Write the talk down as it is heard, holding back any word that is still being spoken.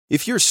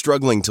If you're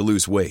struggling to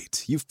lose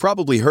weight, you've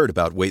probably heard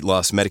about weight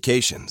loss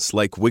medications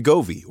like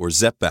Wegovy or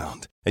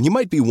Zepbound, and you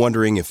might be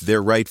wondering if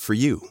they're right for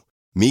you.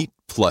 Meet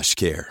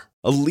PlushCare,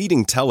 a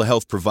leading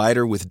telehealth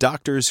provider with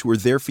doctors who are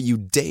there for you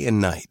day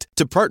and night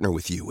to partner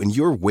with you in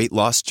your weight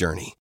loss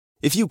journey.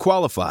 If you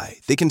qualify,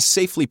 they can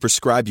safely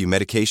prescribe you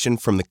medication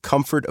from the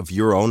comfort of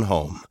your own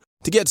home.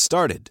 To get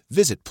started,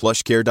 visit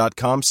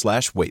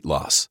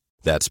plushcare.com/weightloss.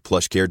 That's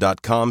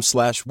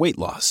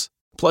plushcare.com/weightloss.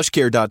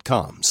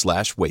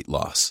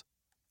 plushcare.com/weightloss.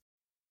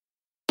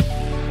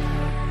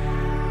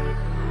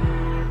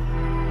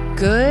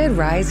 Good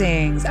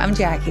risings. I'm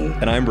Jackie.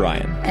 And I'm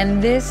Brian.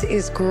 And this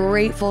is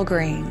Grateful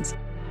Grains.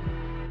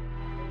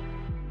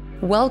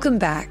 Welcome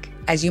back.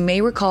 As you may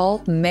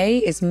recall, May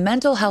is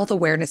Mental Health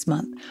Awareness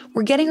Month.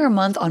 We're getting our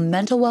month on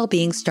mental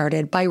well-being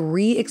started by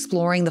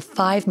re-exploring the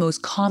 5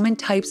 most common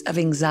types of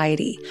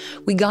anxiety.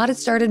 We got it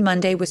started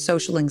Monday with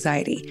social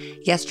anxiety.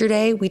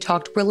 Yesterday, we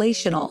talked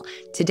relational.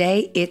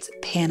 Today, it's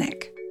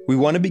panic. We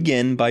want to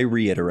begin by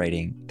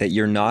reiterating that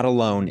you're not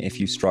alone if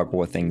you struggle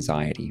with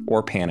anxiety,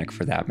 or panic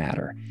for that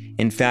matter.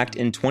 In fact,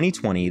 in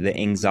 2020, the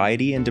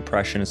Anxiety and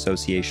Depression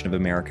Association of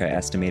America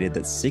estimated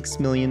that 6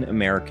 million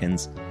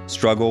Americans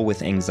struggle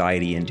with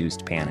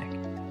anxiety-induced panic.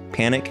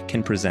 Panic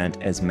can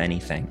present as many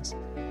things.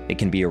 It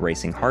can be a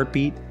racing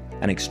heartbeat,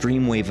 an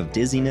extreme wave of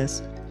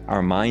dizziness,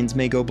 our minds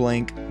may go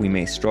blank, we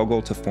may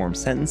struggle to form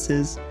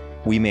sentences,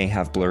 we may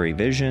have blurry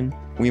vision,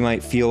 we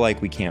might feel like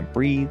we can't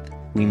breathe,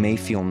 we may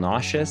feel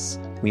nauseous,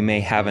 we may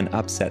have an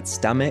upset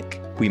stomach,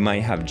 we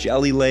might have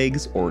jelly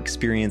legs or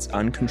experience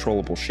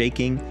uncontrollable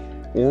shaking,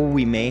 or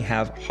we may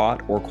have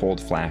hot or cold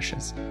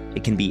flashes.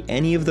 It can be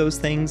any of those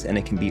things, and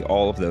it can be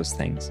all of those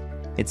things.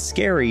 It's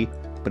scary,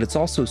 but it's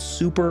also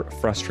super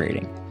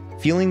frustrating.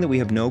 Feeling that we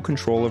have no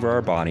control over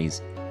our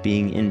bodies,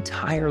 being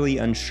entirely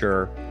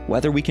unsure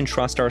whether we can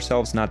trust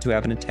ourselves not to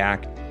have an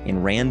attack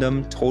in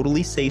random,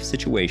 totally safe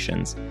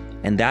situations,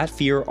 and that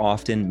fear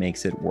often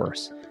makes it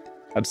worse.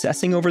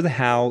 Obsessing over the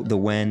how, the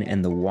when,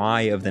 and the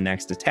why of the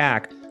next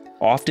attack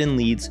often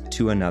leads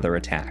to another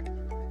attack.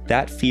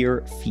 That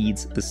fear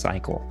feeds the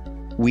cycle.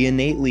 We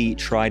innately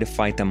try to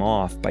fight them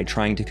off by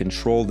trying to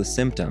control the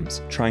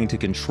symptoms, trying to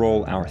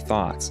control our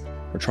thoughts,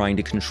 or trying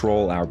to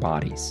control our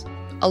bodies.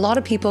 A lot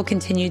of people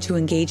continue to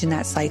engage in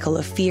that cycle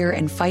of fear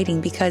and fighting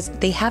because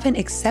they haven't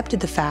accepted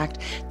the fact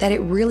that it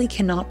really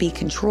cannot be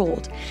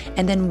controlled.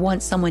 And then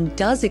once someone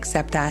does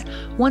accept that,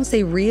 once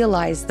they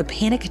realize the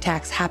panic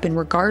attacks happen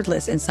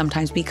regardless and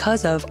sometimes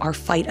because of our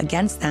fight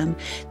against them,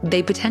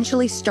 they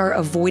potentially start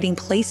avoiding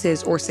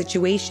places or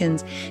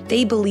situations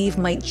they believe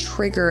might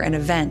trigger an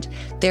event,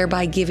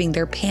 thereby giving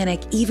their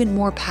panic even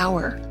more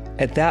power.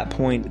 At that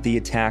point, the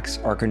attacks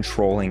are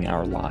controlling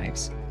our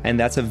lives. And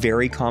that's a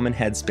very common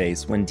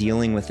headspace when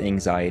dealing with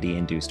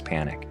anxiety-induced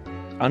panic.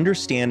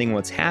 Understanding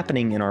what's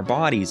happening in our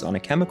bodies on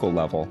a chemical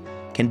level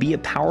can be a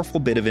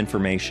powerful bit of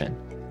information.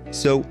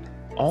 So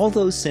all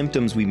those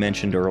symptoms we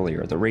mentioned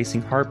earlier, the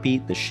racing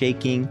heartbeat, the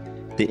shaking,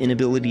 the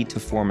inability to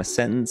form a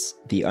sentence,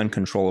 the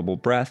uncontrollable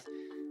breath,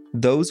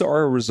 those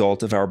are a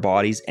result of our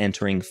bodies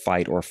entering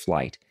fight or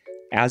flight.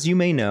 As you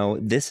may know,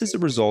 this is a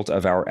result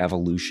of our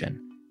evolution.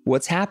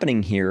 What's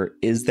happening here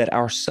is that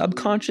our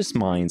subconscious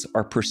minds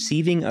are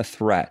perceiving a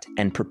threat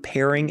and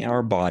preparing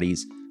our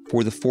bodies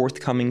for the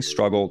forthcoming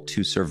struggle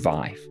to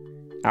survive.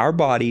 Our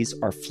bodies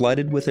are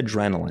flooded with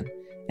adrenaline,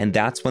 and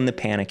that's when the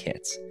panic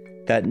hits.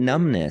 That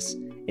numbness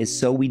is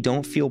so we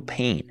don't feel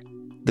pain.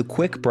 The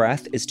quick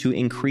breath is to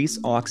increase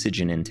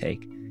oxygen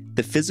intake.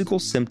 The physical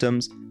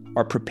symptoms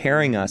are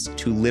preparing us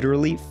to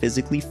literally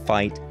physically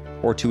fight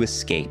or to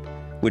escape,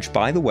 which,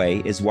 by the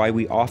way, is why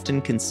we often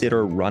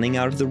consider running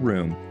out of the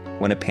room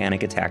when a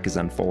panic attack is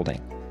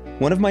unfolding.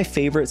 One of my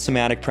favorite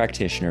somatic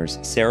practitioners,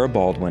 Sarah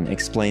Baldwin,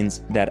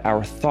 explains that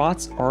our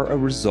thoughts are a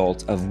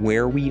result of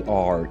where we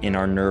are in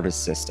our nervous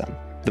system.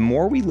 The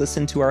more we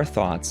listen to our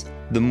thoughts,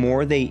 the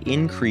more they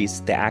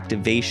increase the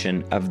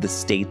activation of the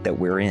state that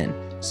we're in.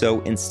 So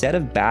instead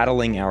of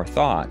battling our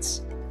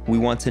thoughts, we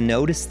want to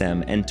notice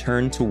them and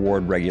turn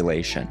toward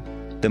regulation.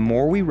 The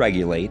more we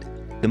regulate,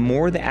 the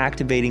more the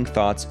activating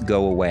thoughts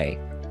go away,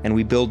 and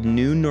we build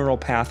new neural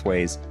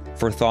pathways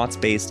for thoughts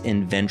based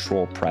in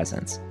ventral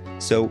presence.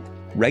 So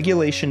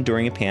regulation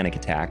during a panic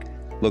attack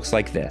looks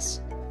like this.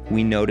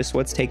 We notice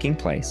what's taking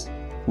place.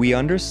 We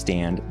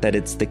understand that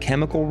it's the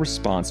chemical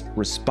response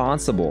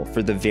responsible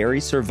for the very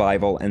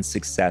survival and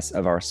success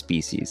of our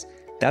species.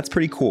 That's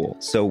pretty cool,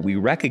 so we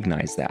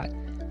recognize that.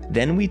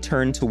 Then we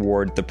turn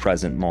toward the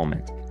present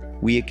moment.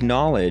 We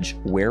acknowledge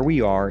where we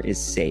are is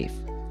safe.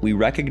 We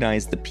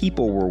recognize the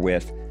people we're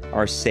with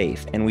are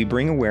safe, and we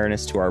bring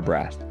awareness to our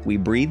breath. We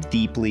breathe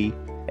deeply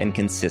and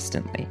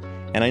consistently.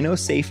 And I know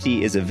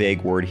safety is a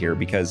vague word here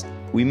because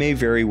we may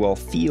very well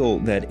feel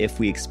that if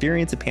we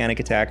experience a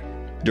panic attack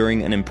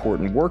during an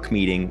important work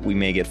meeting, we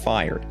may get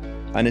fired.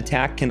 An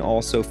attack can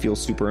also feel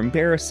super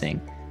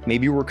embarrassing.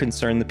 Maybe we're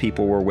concerned the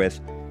people we're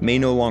with may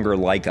no longer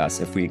like us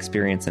if we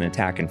experience an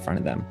attack in front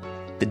of them.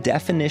 The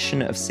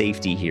definition of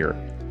safety here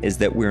is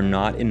that we're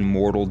not in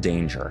mortal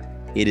danger.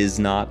 It is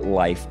not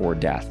life or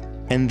death.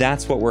 And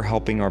that's what we're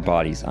helping our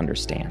bodies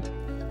understand.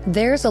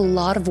 There's a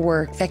lot of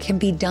work that can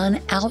be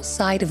done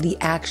outside of the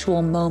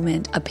actual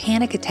moment a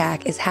panic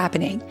attack is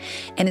happening,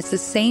 and it's the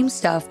same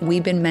stuff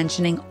we've been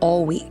mentioning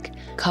all week.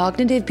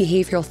 Cognitive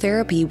behavioral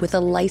therapy with a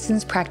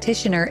licensed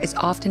practitioner is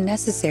often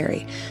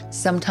necessary.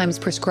 Sometimes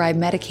prescribed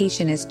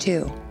medication is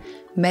too.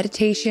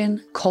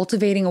 Meditation,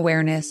 cultivating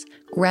awareness,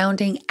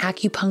 grounding,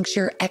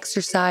 acupuncture,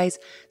 exercise,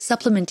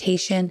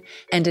 supplementation,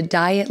 and a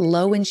diet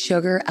low in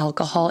sugar,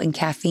 alcohol, and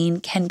caffeine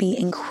can be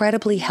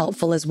incredibly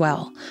helpful as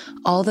well.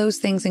 All those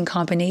things in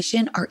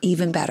combination are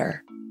even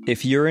better.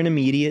 If you're in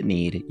immediate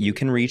need, you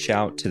can reach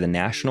out to the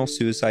National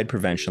Suicide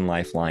Prevention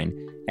Lifeline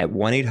at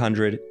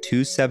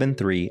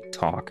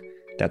 1-800-273-TALK.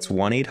 That's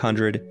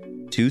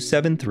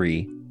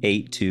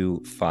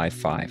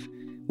 1-800-273-8255.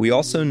 We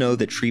also know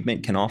that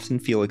treatment can often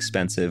feel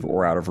expensive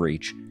or out of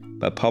reach,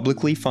 but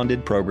publicly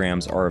funded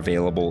programs are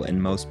available in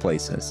most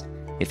places.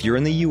 If you're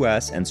in the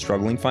U.S. and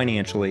struggling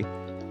financially,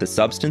 the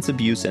Substance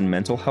Abuse and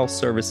Mental Health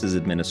Services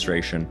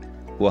Administration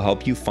will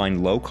help you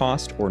find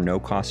low-cost or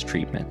no-cost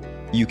treatment.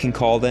 You can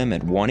call them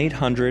at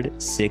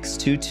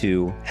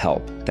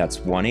 1-800-622-HELP. That's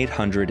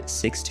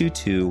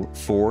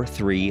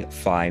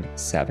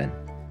 1-800-622-4357.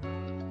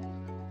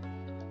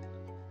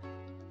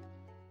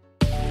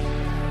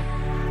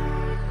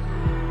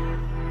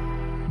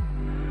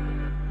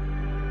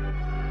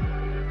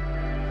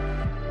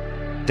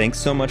 Thanks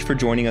so much for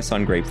joining us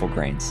on Grateful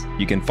Grains.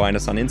 You can find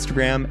us on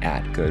Instagram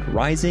at Good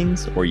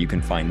Risings, or you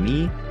can find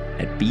me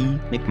at B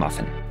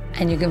McMuffin.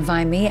 And you can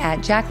find me at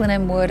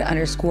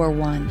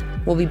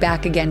JacquelineMWood_1. We'll be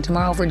back again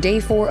tomorrow for day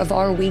 4 of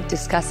our week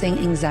discussing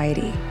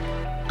anxiety.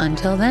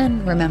 Until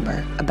then,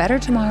 remember, a better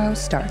tomorrow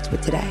starts with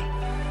today.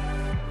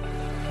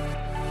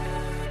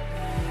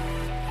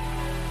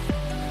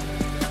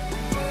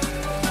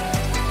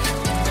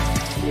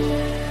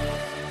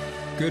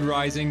 Good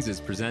Risings is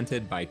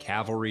presented by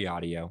Cavalry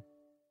Audio.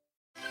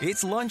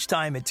 It's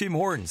lunchtime at Tim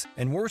Hortons,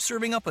 and we're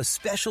serving up a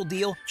special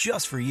deal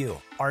just for you.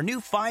 Our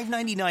new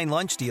 $5.99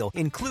 lunch deal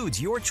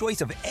includes your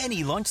choice of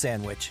any lunch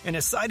sandwich and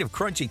a side of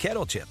crunchy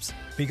kettle chips.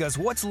 Because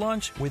what's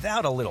lunch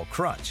without a little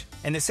crunch?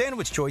 And the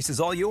sandwich choice is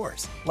all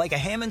yours, like a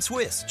ham and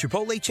Swiss,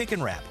 Chipotle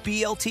chicken wrap,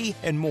 BLT,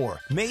 and more,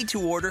 made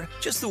to order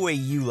just the way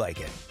you like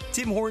it.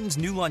 Tim Hortons'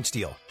 new lunch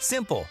deal.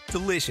 Simple,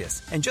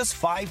 delicious, and just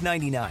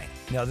 $5.99.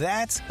 Now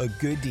that's a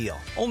good deal.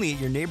 Only at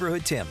your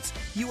neighborhood Tim's.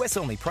 U.S.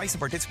 only. Price and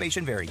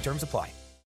participation vary. Terms apply.